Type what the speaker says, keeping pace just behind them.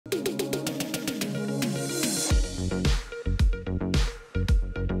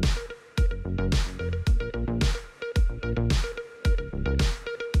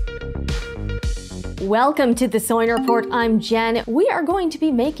Welcome to the Sewing Report. I'm Jen. We are going to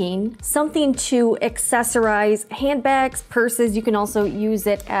be making something to accessorize handbags, purses. You can also use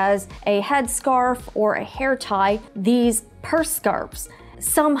it as a headscarf or a hair tie. These purse scarves.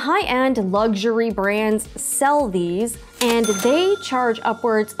 Some high-end luxury brands sell these and they charge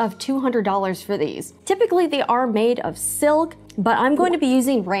upwards of $200 for these. Typically they are made of silk, but I'm going to be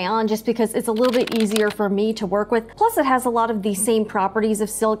using rayon just because it's a little bit easier for me to work with. Plus it has a lot of the same properties of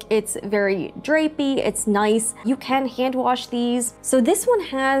silk. It's very drapey, it's nice. You can hand wash these. So this one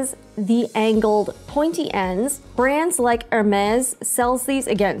has the angled pointy ends. Brands like Hermes sells these.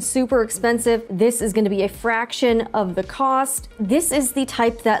 Again, super expensive. This is going to be a fraction of the cost. This is the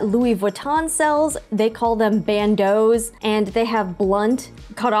type that Louis Vuitton sells. They call them Bandeaus and they have blunt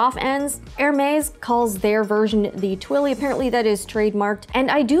cut off ends. Hermes calls their version the Twilly. Apparently that is trademarked. And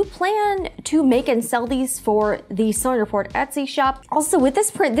I do plan to make and sell these for the Sewing Report Etsy shop. Also with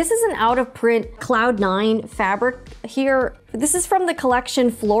this print, this is an out of print Cloud 9 fabric here. This is from the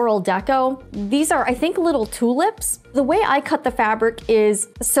collection Floral Deco. These are, I think, little tulips. The way I cut the fabric is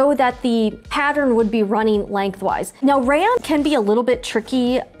so that the pattern would be running lengthwise. Now, rayon can be a little bit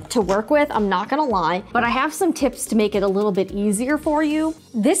tricky to work with, I'm not gonna lie, but I have some tips to make it a little bit easier for you.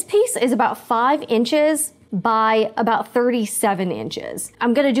 This piece is about 5 inches by about 37 inches.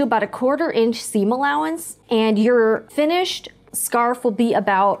 I'm gonna do about a 1/4 inch seam allowance, and your finished scarf will be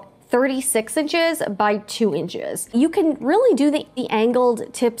about 36 inches by 2 inches. You can really do the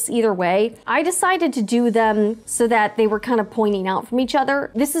angled tips either way. I decided to do them so that they were kind of pointing out from each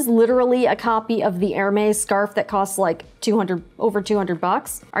other. This is literally a copy of the Hermes scarf that costs like over 200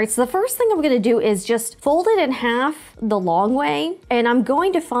 bucks. All right, so the first thing I'm gonna do is just fold it in half the long way, and I'm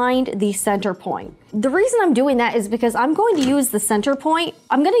going to find the center point. The reason I'm doing that is because I'm going to use the center point.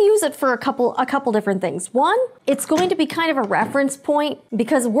 I'm gonna use it for a couple different things. One, it's going to be kind of a reference point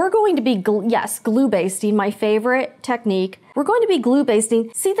because we're going to be, glue basting, my favorite technique. We're going to be glue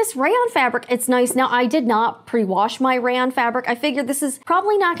basting. See this rayon fabric, it's nice. Now I did not pre-wash my rayon fabric. I figured this is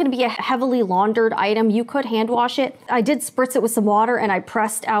probably not gonna be a heavily laundered item. You could hand wash it. I did spritz it with some water and I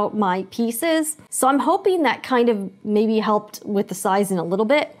pressed out my pieces. So I'm hoping that kind of maybe helped with the sizing a little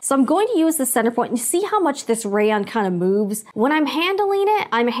bit. So I'm going to use the center point and see how much this rayon kind of moves. When I'm handling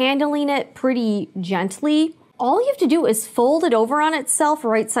it pretty gently. All you have to do is fold it over on itself,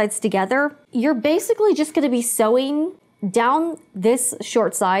 right sides together. You're basically just gonna be sewing down this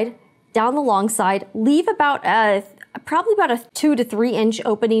short side, down the long side, leave about probably about a 2 to 3 inch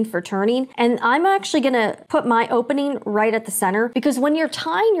opening for turning. And I'm actually gonna put my opening right at the center because when you're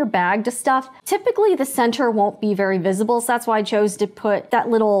tying your bag to stuff, typically the center won't be very visible. So that's why I chose to put that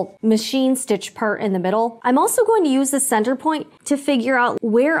little machine stitch part in the middle. I'm also going to use the center point to figure out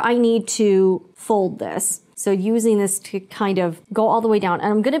where I need to fold this. So using this to kind of go all the way down. And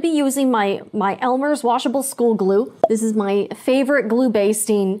I'm gonna be using my Elmer's washable school glue. This is my favorite glue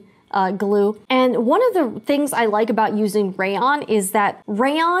basting glue. And one of the things I like about using rayon is that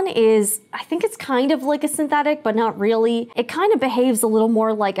rayon is, I think it's kind of like a synthetic, but not really. It kind of behaves a little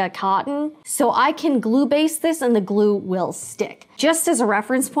more like a cotton. So I can glue baste this and the glue will stick. Just as a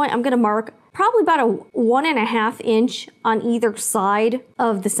reference point, I'm gonna mark probably about a 1.5 inch on either side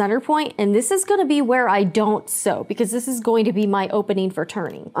of the center point. And this is gonna be where I don't sew because this is going to be my opening for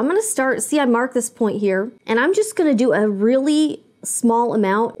turning. I'm gonna start, see I marked this point here, and I'm just gonna do a really small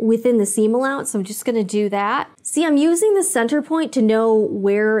amount within the seam allowance. So I'm just gonna do that. See, I'm using the center point to know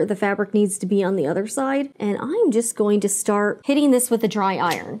where the fabric needs to be on the other side. And I'm just going to start hitting this with a dry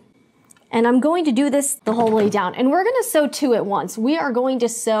iron. And I'm going to do this the whole way down. And we're gonna sew 2 at once. We are going to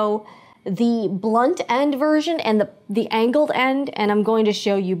sew the blunt end version and the angled end, and I'm going to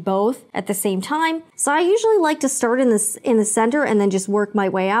show you both at the same time. So I usually like to start in the center and then just work my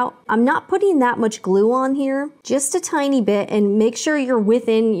way out. I'm not putting that much glue on here, just a tiny bit, and make sure you're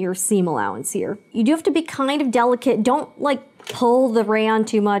within your seam allowance here. You do have to be kind of delicate. Don't like pull the rayon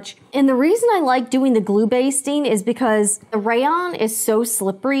too much. And the reason I like doing the glue basting is because the rayon is so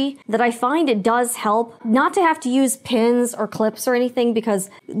slippery that I find it does help not to have to use pins or clips or anything because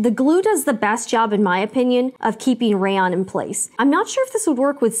the glue does the best job, in my opinion, of keeping rayon in place. I'm not sure if this would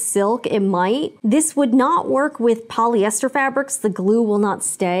work with silk. It might. This would not work with polyester fabrics. The glue will not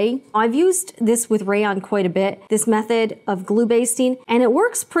stay. I've used this with rayon quite a bit, this method of glue basting, and it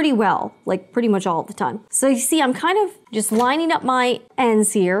works pretty well, like pretty much all the time. So you see, I'm kind of just lining up my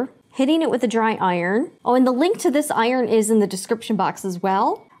ends here, hitting it with a dry iron. Oh, and the link to this iron is in the description box as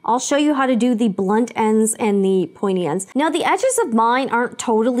well. I'll show you how to do the blunt ends and the pointy ends. Now the edges of mine aren't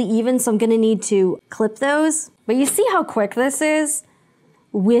totally even, so I'm gonna need to clip those. But you see how quick this is?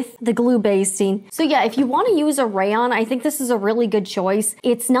 with the glue basting. So yeah, if you want to use a rayon, I think this is a really good choice.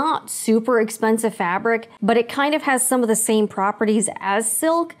 It's not super expensive fabric, but it kind of has some of the same properties as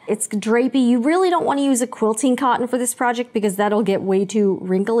silk. It's drapey. You really don't want to use a quilting cotton for this project because that'll get way too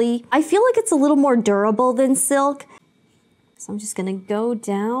wrinkly. I feel like it's a little more durable than silk. So I'm just gonna go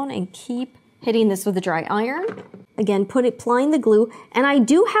down and keep hitting this with a dry iron. Again, applying the glue. And I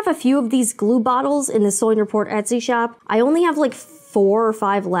do have a few of these glue bottles in the Sewing Report Etsy shop. I only have like 4 or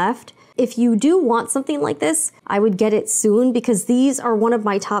 5 left. If you do want something like this, I would get it soon because these are one of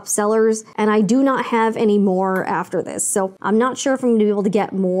my top sellers and I do not have any more after this. So I'm not sure if I'm gonna be able to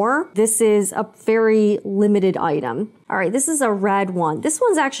get more. This is a very limited item. All right, this is a red one. This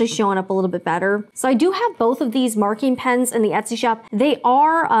one's actually showing up a little bit better. So I do have both of these marking pens in the Etsy shop. They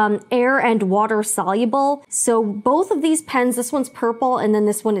are air and water soluble. So both of these pens, this one's purple and then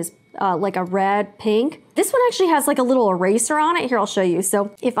this one is like a red pink. This one actually has like a little eraser on it. Here, I'll show you.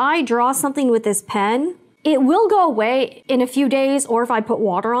 So if I draw something with this pen, it will go away in a few days or if I put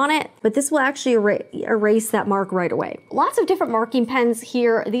water on it, but this will actually erase that mark right away. Lots of different marking pens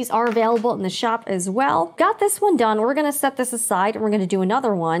here. These are available in the shop as well. Got this one done. We're gonna set this aside and we're gonna do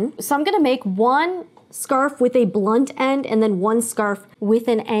another one. So I'm gonna make one scarf with a blunt end and then one scarf with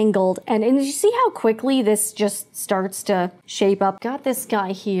an angled end. And you see how quickly this just starts to shape up? Got this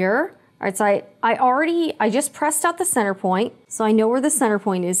guy here. All right, so I just pressed out the center point. So I know where the center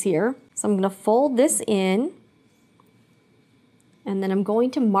point is here. So I'm gonna fold this in and then I'm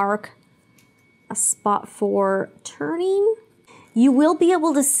going to mark a spot for turning. You will be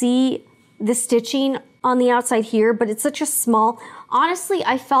able to see the stitching on the outside here, but it's such a small, honestly,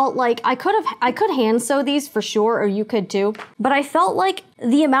 I felt like I could hand sew these for sure, or you could too, but I felt like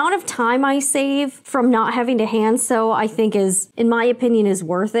the amount of time I save from not having to hand sew, I think is, in my opinion, is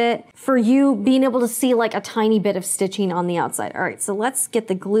worth it for you being able to see like a tiny bit of stitching on the outside. All right, so let's get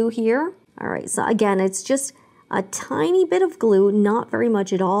the glue here. All right, so again, it's just a tiny bit of glue, not very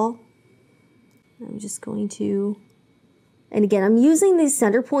much at all. I'm just going to, and again, I'm using these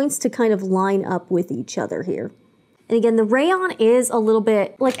center points to kind of line up with each other here. And again, the rayon is a little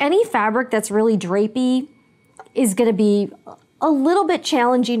bit, like any fabric that's really drapey is gonna be a little bit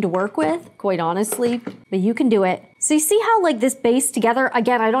challenging to work with, quite honestly, but you can do it. So you see how like this base together,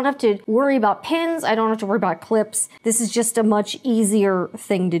 again, I don't have to worry about pins, I don't have to worry about clips. This is just a much easier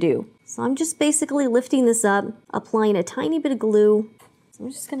thing to do. So I'm just basically lifting this up, applying a tiny bit of glue. So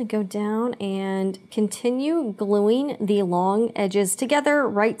I'm just gonna go down and continue gluing the long edges together,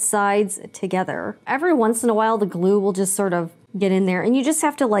 right sides together. Every once in a while, the glue will just sort of get in there and you just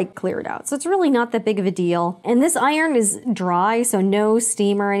have to like clear it out. So it's really not that big of a deal. And this iron is dry, so no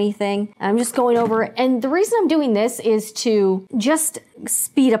steam or anything. I'm just going over it. And the reason I'm doing this is to just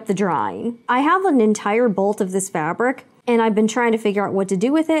speed up the drying. I have an entire bolt of this fabric and I've been trying to figure out what to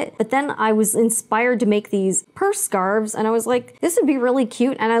do with it. But then I was inspired to make these purse scarves and I was like, this would be really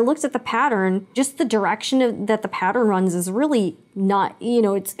cute. And I looked at the pattern, just the direction that the pattern runs is really not, you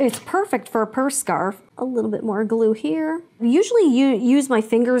know, it's perfect for a purse scarf. A little bit more glue here. Usually you use my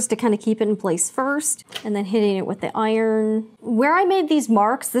fingers to kind of keep it in place first and then hitting it with the iron. Where I made these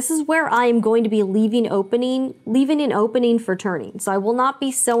marks, this is where I am going to be leaving an opening for turning. So I will not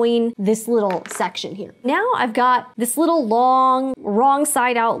be sewing this little section here. Now I've got this little long, wrong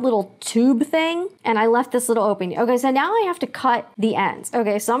side out little tube thing and I left this little opening. Okay, so now I have to cut the ends.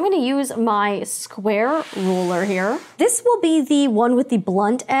 Okay, so I'm gonna use my square ruler here. This will be the one with the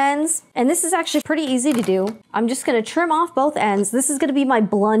blunt ends and this is actually pretty easy to do. I'm just gonna trim off both ends. This is gonna be my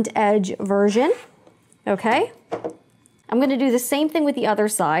blunt edge version. Okay. I'm gonna do the same thing with the other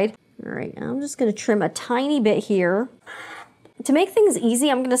side. All right, I'm just gonna trim a tiny bit here. To make things easy,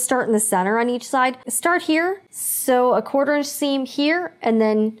 I'm gonna start in the center on each side. Start here, so a 1/4 inch seam here, and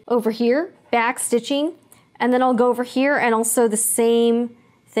then over here, back stitching, and then I'll go over here and I'll sew the same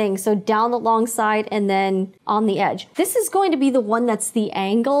thing. So down the long side and then on the edge. This is going to be the one that's the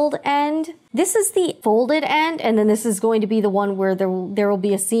angled end. This is the folded end, and then this is going to be the one where there will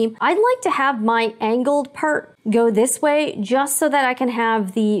be a seam. I'd like to have my angled part go this way just so that I can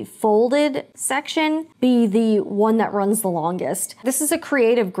have the folded section be the one that runs the longest. This is a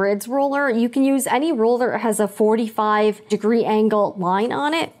Creative Grids ruler. You can use any ruler that has a 45-degree angle line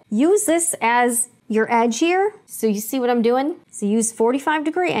on it. Use this as your edge here. So you see what I'm doing? So use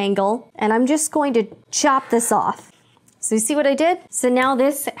 45-degree angle, and I'm just going to chop this off. So you see what I did? So now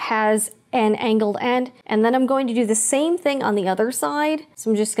this has an angled end, and then I'm going to do the same thing on the other side. So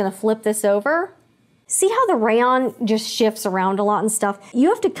I'm just gonna flip this over. See how the rayon just shifts around a lot and stuff? You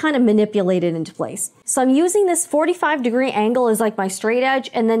have to kind of manipulate it into place. So I'm using this 45-degree angle as like my straight edge,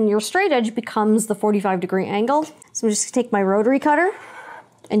 and then your straight edge becomes the 45-degree angle. So I'm just gonna take my rotary cutter,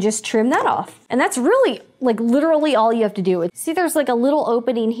 and just trim that off. And that's really like literally all you have to do. See, there's like a little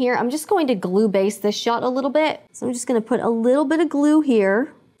opening here. I'm just going to glue base this shot a little bit. So I'm just gonna put a little bit of glue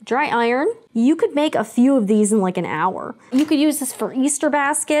here, dry iron. You could make a few of these in like an hour. You could use this for Easter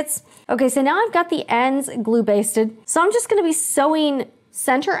baskets. Okay, so now I've got the ends glue basted. So I'm just gonna be sewing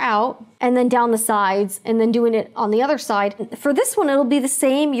center out and then down the sides and then doing it on the other side. For this one, it'll be the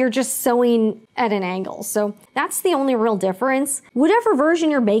same. You're just sewing at an angle. So that's the only real difference. Whatever version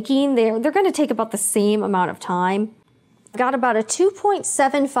you're making, they're going to take about the same amount of time. Got about a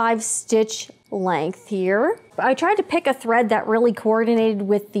 2.75 stitch length here. I tried to pick a thread that really coordinated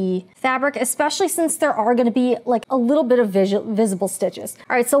with the fabric, especially since there are going to be like a little bit of visible stitches.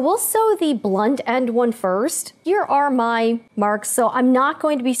 All right, so we'll sew the blunt end one first. Here are my marks. So I'm not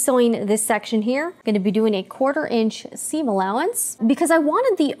going to be sewing this section here. I'm going to be doing a 1/4 inch seam allowance because I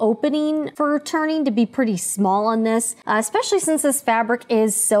wanted the opening for turning to be pretty small on this, especially since this fabric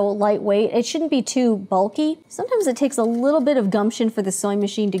is so lightweight. It shouldn't be too bulky. Sometimes it takes a little bit of gumption for the sewing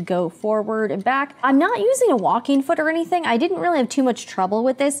machine to go forward and back. I'm not using a walking foot or anything. I didn't really have too much trouble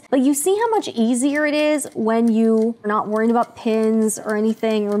with this, but you see how much easier it is when you are not worrying about pins or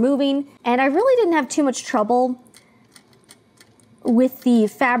anything removing. And I really didn't have too much trouble with the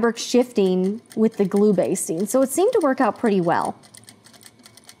fabric shifting with the glue basting. So it seemed to work out pretty well.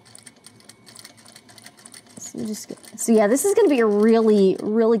 So yeah, this is going to be a really,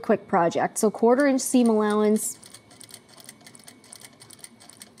 really quick project. So 1/4 inch seam allowance.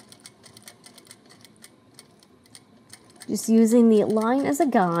 Just using the line as a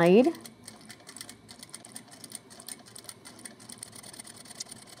guide.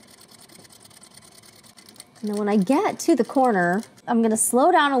 And then when I get to the corner, I'm gonna slow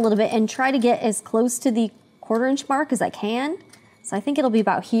down a little bit and try to get as close to the 1/4 inch mark as I can. So I think it'll be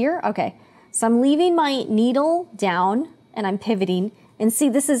about here. Okay, so I'm leaving my needle down and I'm pivoting. And see,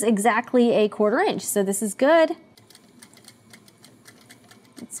 this is exactly a 1/4 inch, so this is good.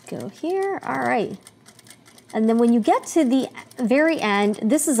 Let's go here, all right. And then when you get to the very end,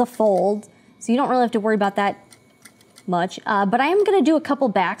 this is a fold, so you don't really have to worry about that much. But I am gonna do a couple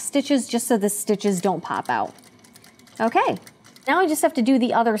back stitches just so the stitches don't pop out. Okay, now I just have to do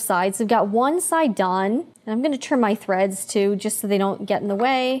the other side. So I've got one side done, and I'm gonna trim my threads too, just so they don't get in the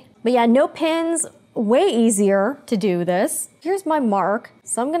way. But yeah, no pins, way easier to do this. Here's my mark.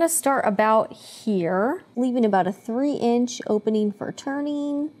 So I'm gonna start about here, leaving about a 3 inch opening for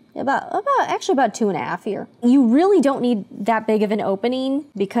turning. Actually about 2.5 here. You really don't need that big of an opening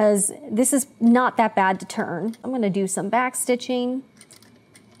because this is not that bad to turn. I'm gonna do some back stitching.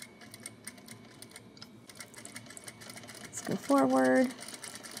 Let's go forward.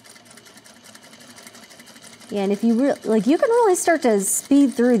 Yeah, and if you you can really start to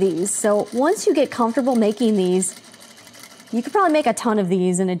speed through these. So once you get comfortable making these, you could probably make a ton of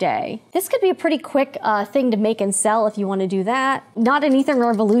these in a day. This could be a pretty quick thing to make and sell if you want to do that. Not anything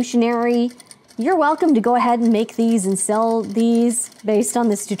revolutionary. You're welcome to go ahead and make these and sell these based on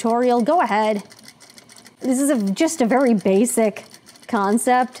this tutorial. Go ahead. This is just a very basic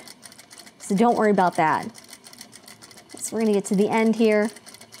concept, so don't worry about that. So we're gonna get to the end here.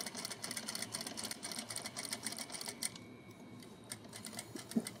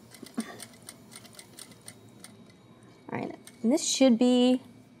 And this should be,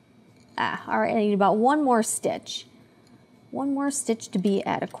 all right, I need about one more stitch. One more stitch to be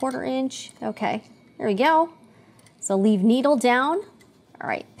at a 1/4 inch. Okay, there we go. So leave needle down. All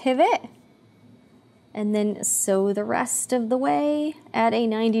right, pivot. And then sew the rest of the way at a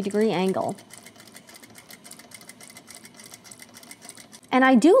 90-degree angle. And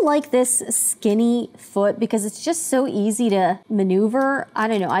I do like this skinny foot because it's just so easy to maneuver. I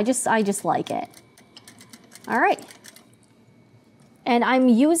don't know, I just like it. All right. And I'm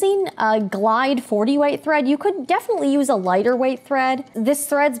using a Glide 40 weight thread. You could definitely use a lighter weight thread. This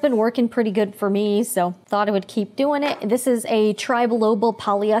thread's been working pretty good for me, so thought I would keep doing it. This is a tri-global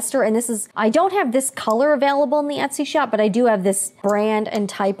polyester, and I don't have this color available in the Etsy shop, but I do have this brand and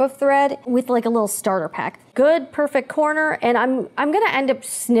type of thread with like a little starter pack. Good, perfect corner, and I'm gonna end up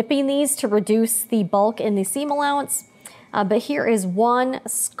snipping these to reduce the bulk in the seam allowance. But here is one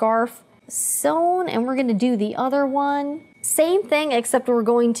scarf sewn, and we're gonna do the other one. Same thing, except we're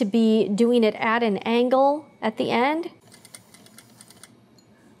going to be doing it at an angle at the end.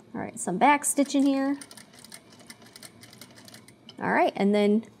 All right, some back stitching here. All right, and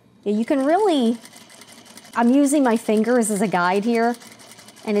then you can really, I'm using my fingers as a guide here,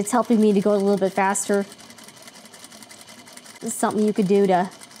 and it's helping me to go a little bit faster. This is something you could do to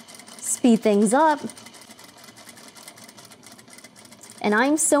speed things up. And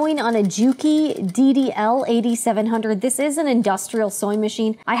I'm sewing on a Juki DDL 8700. This is an industrial sewing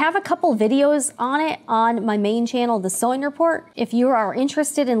machine. I have a couple videos on it on my main channel, The Sewing Report. If you are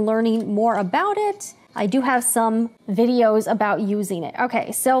interested in learning more about it, I do have some videos about using it.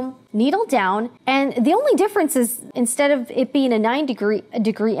 Okay, so needle down, and the only difference is instead of it being a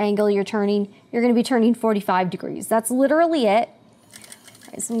 9-degree angle you're gonna be turning 45 degrees. That's literally it.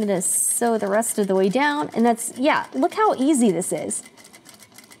 All right, so I'm gonna sew the rest of the way down, and that's, yeah, look how easy this is.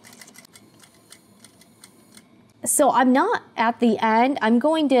 So I'm not at the end. I'm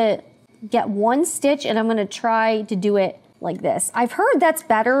going to get one stitch and I'm gonna try to do it like this. I've heard that's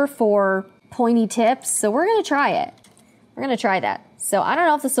better for pointy tips, so we're gonna try it. We're gonna try that. So I don't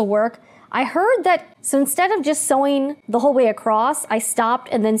know if this will work. I heard that, so instead of just sewing the whole way across, I stopped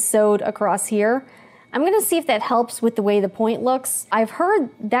and then sewed across here. I'm gonna see if that helps with the way the point looks. I've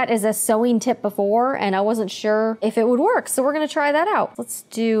heard that as a sewing tip before and I wasn't sure if it would work, so we're gonna try that out. Let's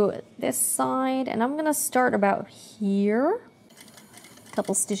do this side, and I'm gonna start about here.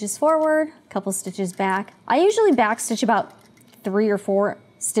 Couple stitches forward, couple stitches back. I usually back stitch about 3 or 4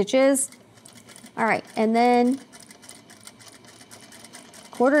 stitches. All right, and then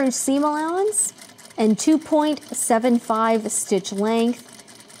 1/4 inch seam allowance and 2.75 stitch length.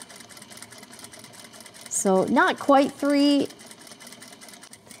 So not quite 3.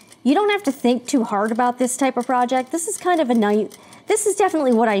 You don't have to think too hard about this type of project. This is kind of this is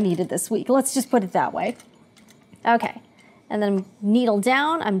definitely what I needed this week. Let's just put it that way. Okay, and then needle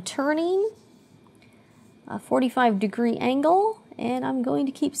down, I'm turning a 45-degree angle, and I'm going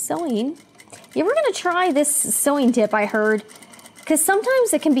to keep sewing. Yeah, we're gonna try this sewing tip I heard, because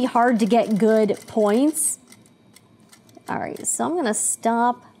sometimes it can be hard to get good points. All right, so I'm gonna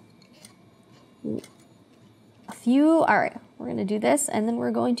stop a few. All right, we're gonna do this, and then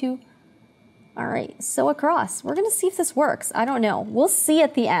we're going to, all right, sew across. We're gonna see if this works. I don't know. We'll see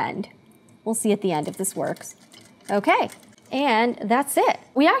at the end. We'll see at the end if this works. Okay, and that's it.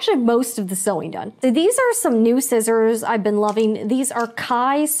 We actually have most of the sewing done. So these are some new scissors I've been loving. These are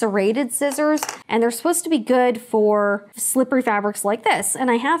Kai serrated scissors, and they're supposed to be good for slippery fabrics like this,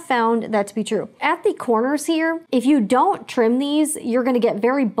 and I have found that to be true. At the corners here, if you don't trim these, you're gonna get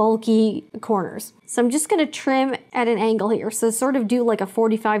very bulky corners. So I'm just gonna trim at an angle here. So sort of do like a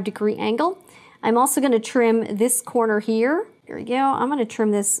 45-degree angle. I'm also gonna trim this corner here. There we go. I'm gonna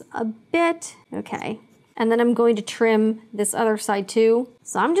trim this a bit. Okay. And then I'm going to trim this other side too.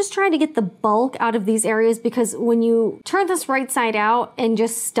 So I'm just trying to get the bulk out of these areas, because when you turn this right side out and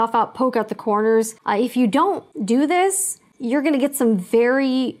just stuff out, poke out the corners, if you don't do this, you're gonna get some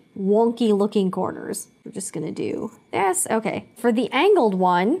very wonky looking corners. We're just gonna do this. Okay, for the angled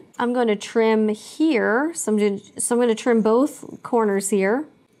one, I'm gonna trim here. So I'm gonna trim both corners here.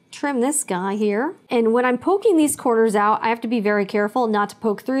 Trim this guy here. And when I'm poking these corners out, I have to be very careful not to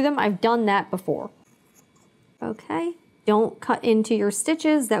poke through them. I've done that before. Okay, don't cut into your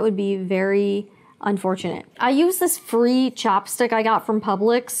stitches. That would be very unfortunate. I use this free chopstick I got from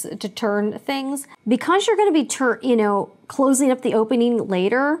Publix to turn things. Because you're gonna be closing up the opening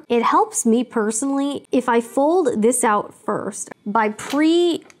later, it helps me personally if I fold this out first by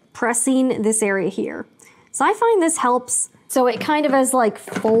pre-pressing this area here. So I find this helps. So it kind of has like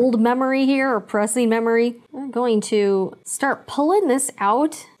fold memory here, or pressing memory. I'm going to start pulling this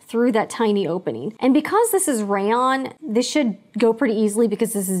out through that tiny opening. And because this is rayon, this should go pretty easily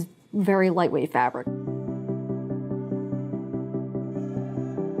because this is very lightweight fabric.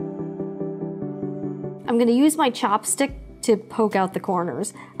 I'm gonna use my chopstick to poke out the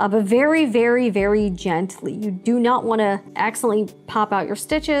corners, but very, very, very gently. You do not wanna accidentally pop out your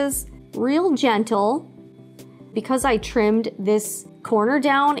stitches. Real gentle. Because I trimmed this corner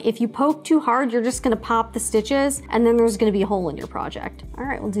down, if you poke too hard, you're just gonna pop the stitches and then there's gonna be a hole in your project. All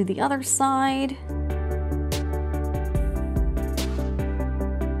right, we'll do the other side.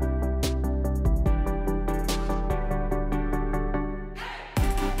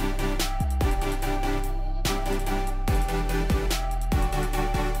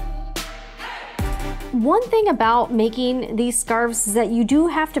 One thing about making these scarves is that you do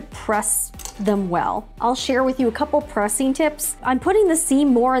have to press them well. I'll share with you a couple pressing tips. I'm putting the seam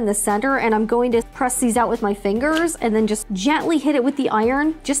more in the center, and I'm going to press these out with my fingers and then just gently hit it with the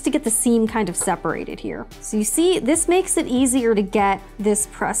iron just to get the seam kind of separated here. So you see, this makes it easier to get this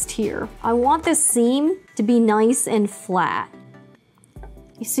pressed here. I want this seam to be nice and flat.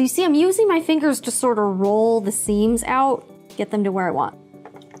 So you see, I'm using my fingers to sort of roll the seams out, get them to where I want.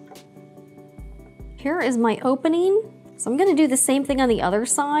 Here is my opening. So I'm gonna do the same thing on the other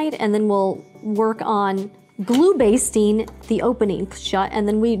side, and then we'll work on glue basting the opening shut, and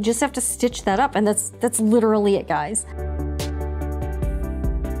then we just have to stitch that up, and that's literally it, guys.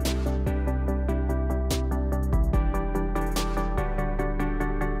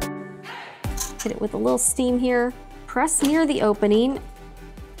 Hit it with a little steam here. Press near the opening.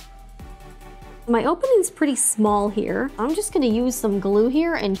 My opening's pretty small here. I'm just gonna use some glue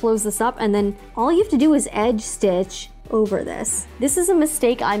here and close this up, and then all you have to do is edge stitch over this. This is a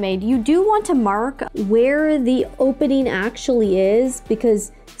mistake I made. You do want to mark where the opening actually is,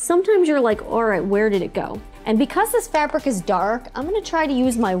 because sometimes you're like, all right, where did it go? And because this fabric is dark, I'm gonna try to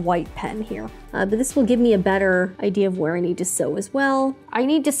use my white pen here. But this will give me a better idea of where I need to sew as well. I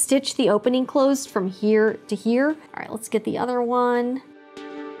need to stitch the opening closed from here to here. All right, let's get the other one.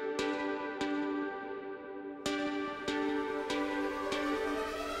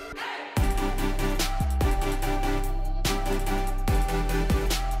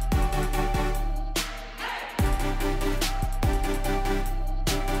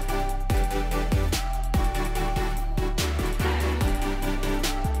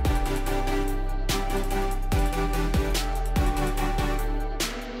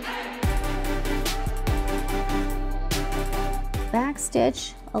 Back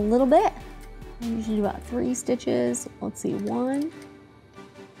stitch a little bit. I usually do about 3 stitches. Let's see, 1,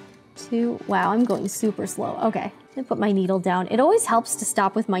 2. Wow, I'm going super slow. Okay, I'm gonna put my needle down. It always helps to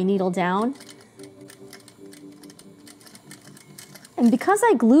stop with my needle down. And because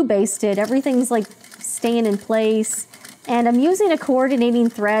I glue basted, everything's like staying in place. And I'm using a coordinating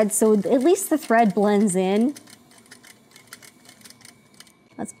thread, so at least the thread blends in.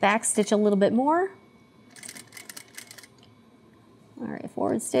 Let's back stitch a little bit more. All right,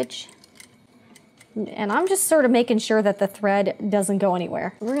 forward stitch. And I'm just sort of making sure that the thread doesn't go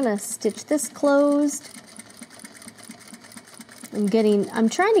anywhere. We're gonna stitch this closed. I'm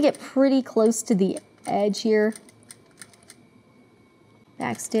trying to get pretty close to the edge here.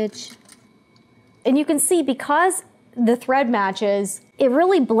 Back stitch. And you can see, because the thread matches, it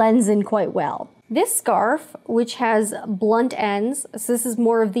really blends in quite well. This scarf, which has blunt ends, so this is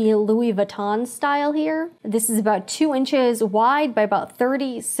more of the Louis Vuitton style here. This is about 2 inches wide by about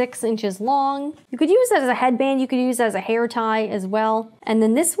 36 inches long. You could use that as a headband, you could use it as a hair tie as well. And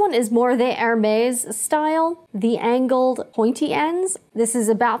then this one is more the Hermes style, the angled pointy ends. This is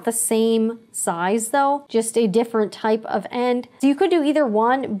about the same size though, just a different type of end. So you could do either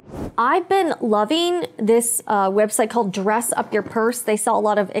one. I've been loving this website called Dress Up Your Purse. They sell a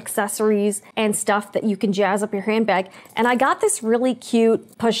lot of accessories and stuff that you can jazz up your handbag. And I got this really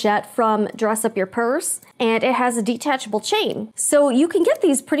cute pochette from Dress Up Your Purse, and it has a detachable chain. So you can get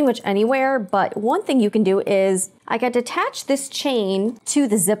these pretty much anywhere, but one thing you can do is I got to attach this chain to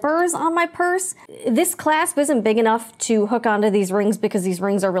the zippers on my purse. This clasp isn't big enough to hook onto these rings because these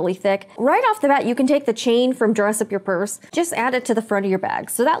rings are really thick. Right off the bat, you can take the chain from Dress Up Your Purse, just add it to the front of your bag.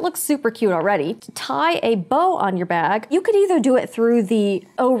 So that looks super cute already. To tie a bow on your bag, you could either do it through the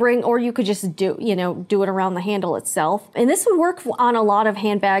O-ring or you could just do it around the handle itself. And this would work on a lot of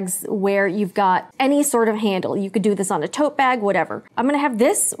handbags where you've got any sort of handle. You could do this on a tote bag, whatever. I'm gonna have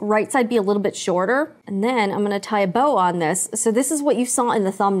this right side be a little bit shorter, and then I'm gonna tie a bow on this. So this is what you saw in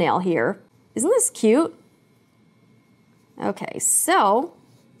the thumbnail here. Isn't this cute? Okay, so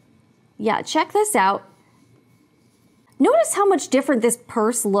yeah, check this out. Notice how much different this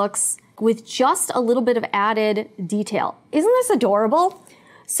purse looks with just a little bit of added detail. Isn't this adorable?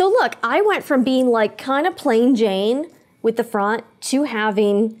 So look, I went from being like kind of plain Jane with the front to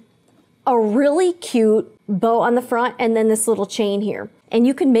having a really cute bow on the front and then this little chain here. And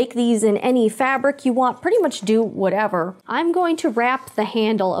you can make these in any fabric you want, pretty much do whatever. I'm going to wrap the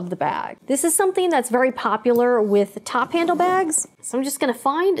handle of the bag. This is something that's very popular with top handle bags. So I'm just gonna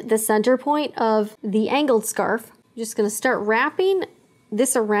find the center point of the angled scarf. I'm just gonna start wrapping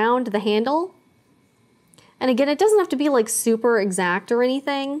this around the handle. And again, it doesn't have to be like super exact or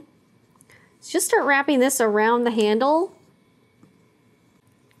anything. Just start wrapping this around the handle.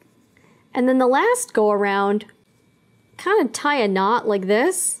 And then the last go around, kind of tie a knot like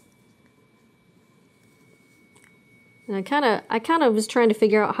this. And I kind of was trying to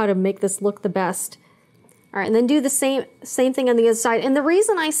figure out how to make this look the best. All right, and then do the same thing on the other side. And the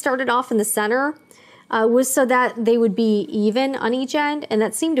reason I started off in the center was so that they would be even on each end, and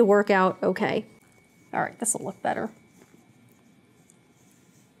that seemed to work out okay. All right, this will look better.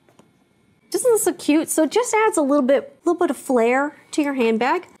 Doesn't this look cute? So it just adds a little bit of flair to your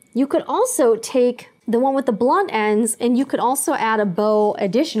handbag. You could also take the one with the blunt ends and you could also add a bow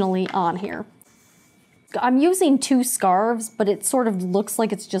additionally on here. I'm using 2 scarves, but it sort of looks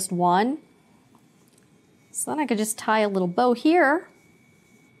like it's just one. So then I could just tie a little bow here.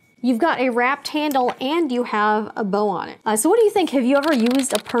 You've got a wrapped handle and you have a bow on it. So what do you think? Have you ever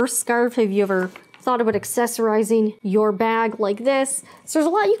used a purse scarf? Have you ever thought about accessorizing your bag like this. So there's a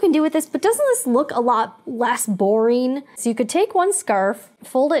lot you can do with this, but doesn't this look a lot less boring? So you could take one scarf,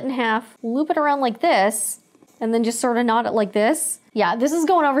 fold it in half, loop it around like this, and then just sort of knot it like this. Yeah, this is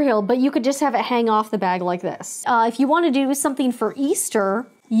going overkill, but you could just have it hang off the bag like this. If you want to do something for Easter,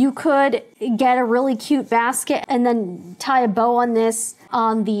 you could get a really cute basket and then tie a bow on this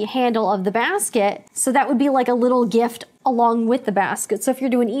on the handle of the basket. So that would be like a little gift along with the basket. So if you're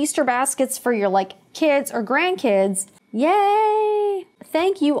doing Easter baskets for your like kids or grandkids, yay!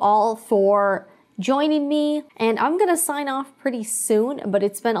 Thank you all for joining me, and I'm gonna sign off pretty soon, but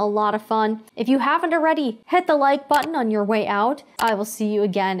it's been a lot of fun. If you haven't already, hit the like button on your way out. I will see you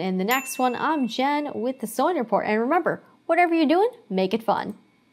again in the next one. I'm Jen with the Sewing Report, and remember, whatever you're doing, make it fun.